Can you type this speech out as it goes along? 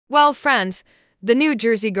Well, friends, the New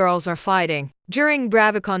Jersey girls are fighting. During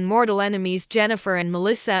BravoCon, mortal enemies Jennifer and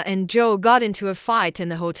Melissa and Joe got into a fight in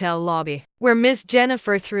the hotel lobby, where Miss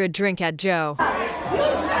Jennifer threw a drink at Joe.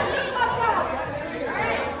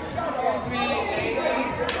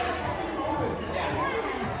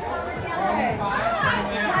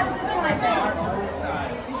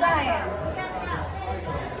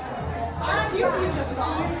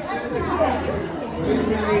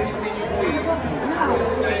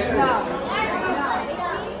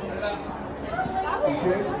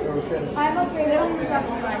 I'm okay, they don't use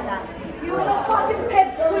something like that. You little fucking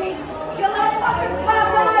pipsqueak! You little fucking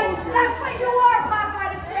Popeye! That's what you are,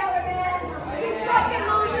 Popeye the Sailor Man! You fucking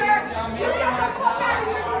loser! You get the fuck out of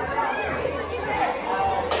here, you fucking piece of shit!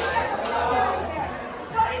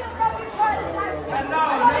 Don't even fucking try to touch me!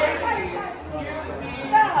 Don't even try to touch me!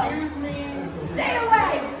 No! Stay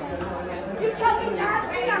away! You tell me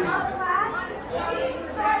nasty, I'm out of class? She's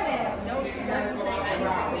started! No, she doesn't say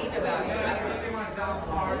anything mean about you.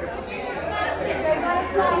 They gotta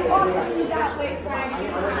stop talking to me that way, Frank. You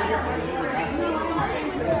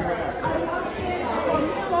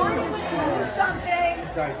something. You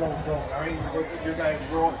guys don't, I mean, you guys,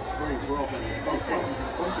 we're all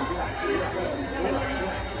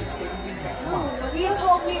He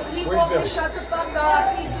told me shut the fuck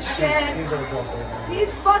up, piece of shit.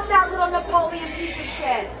 He's fuck that little Napoleon piece of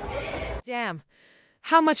shit. Damn.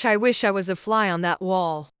 How much I wish I was a fly on that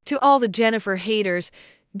wall. To all the Jennifer haters,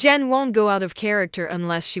 Jen won't go out of character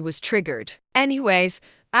unless she was triggered. Anyways,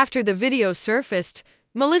 after the video surfaced,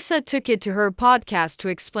 Melissa took it to her podcast to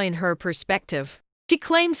explain her perspective. She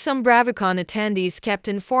claimed some BravoCon attendees kept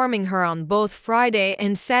informing her on both Friday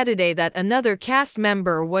and Saturday that another cast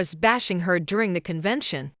member was bashing her during the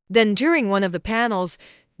convention. Then during one of the panels,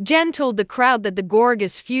 Jen told the crowd that the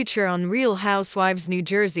Gorga's future on Real Housewives New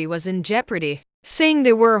Jersey was in jeopardy, saying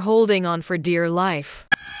they were holding on for dear life.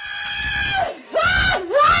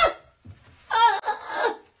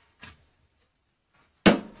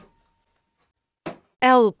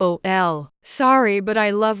 LOL. Sorry, but I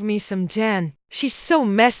love me some Jen. She's so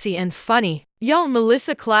messy and funny. Y'all,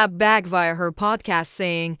 Melissa clapped back via her podcast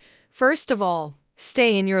saying, first of all,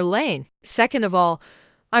 stay in your lane. Second of all,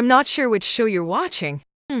 I'm not sure which show you're watching.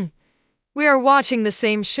 We are watching the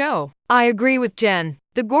same show. I agree with Jen.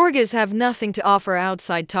 The Gorgas have nothing to offer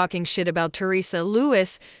outside talking shit about Teresa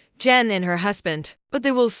Lewis, Jen and her husband, but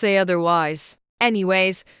they will say otherwise.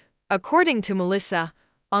 Anyways, according to Melissa,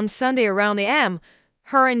 on Sunday around AM,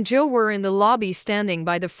 her and Joe were in the lobby standing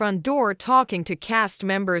by the front door talking to cast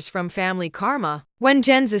members from Family Karma when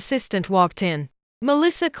Jen's assistant walked in.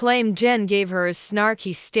 Melissa claimed Jen gave her a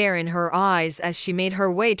snarky stare in her eyes as she made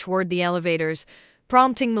her way toward the elevators,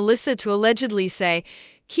 prompting Melissa to allegedly say,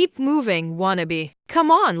 "Keep moving, wannabe. Come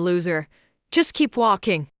on, loser. Just keep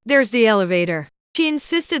walking. There's the elevator." She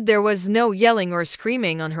insisted there was no yelling or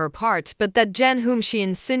screaming on her part, but that Jen, whom she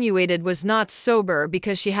insinuated was not sober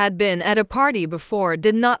because she had been at a party before,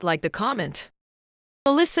 did not like the comment.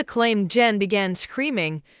 Melissa claimed Jen began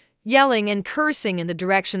screaming, yelling and cursing in the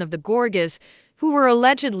direction of the Gorgas, who were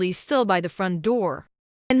allegedly still by the front door.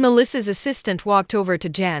 And Melissa's assistant walked over to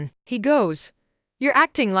Jen. He goes, "You're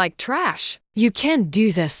acting like trash. You can't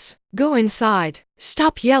do this. Go inside.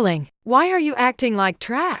 Stop yelling. Why are you acting like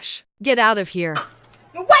trash? Get out of here."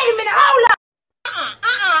 Wait a minute, hold up!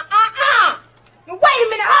 Wait a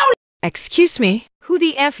minute, hold up! Excuse me? Who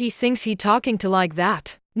the F he thinks he talking to like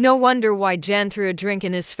that? No wonder why Jen threw a drink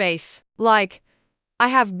in his face. Like, I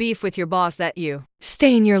have beef with your boss, that you.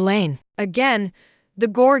 Stay in your lane. Again, the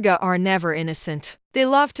Gorga are never innocent. They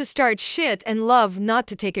love to start shit and love not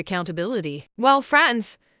to take accountability. Well,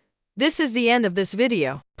 friends, this is the end of this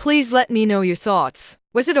video. Please let me know your thoughts.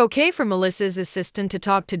 Was it okay for Melissa's assistant to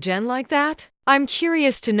talk to Jen like that? I'm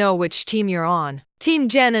curious to know which team you're on. Team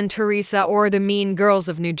Jen and Teresa or the mean girls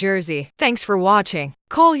of New Jersey. Thanks for watching.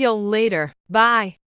 Call y'all later. Bye.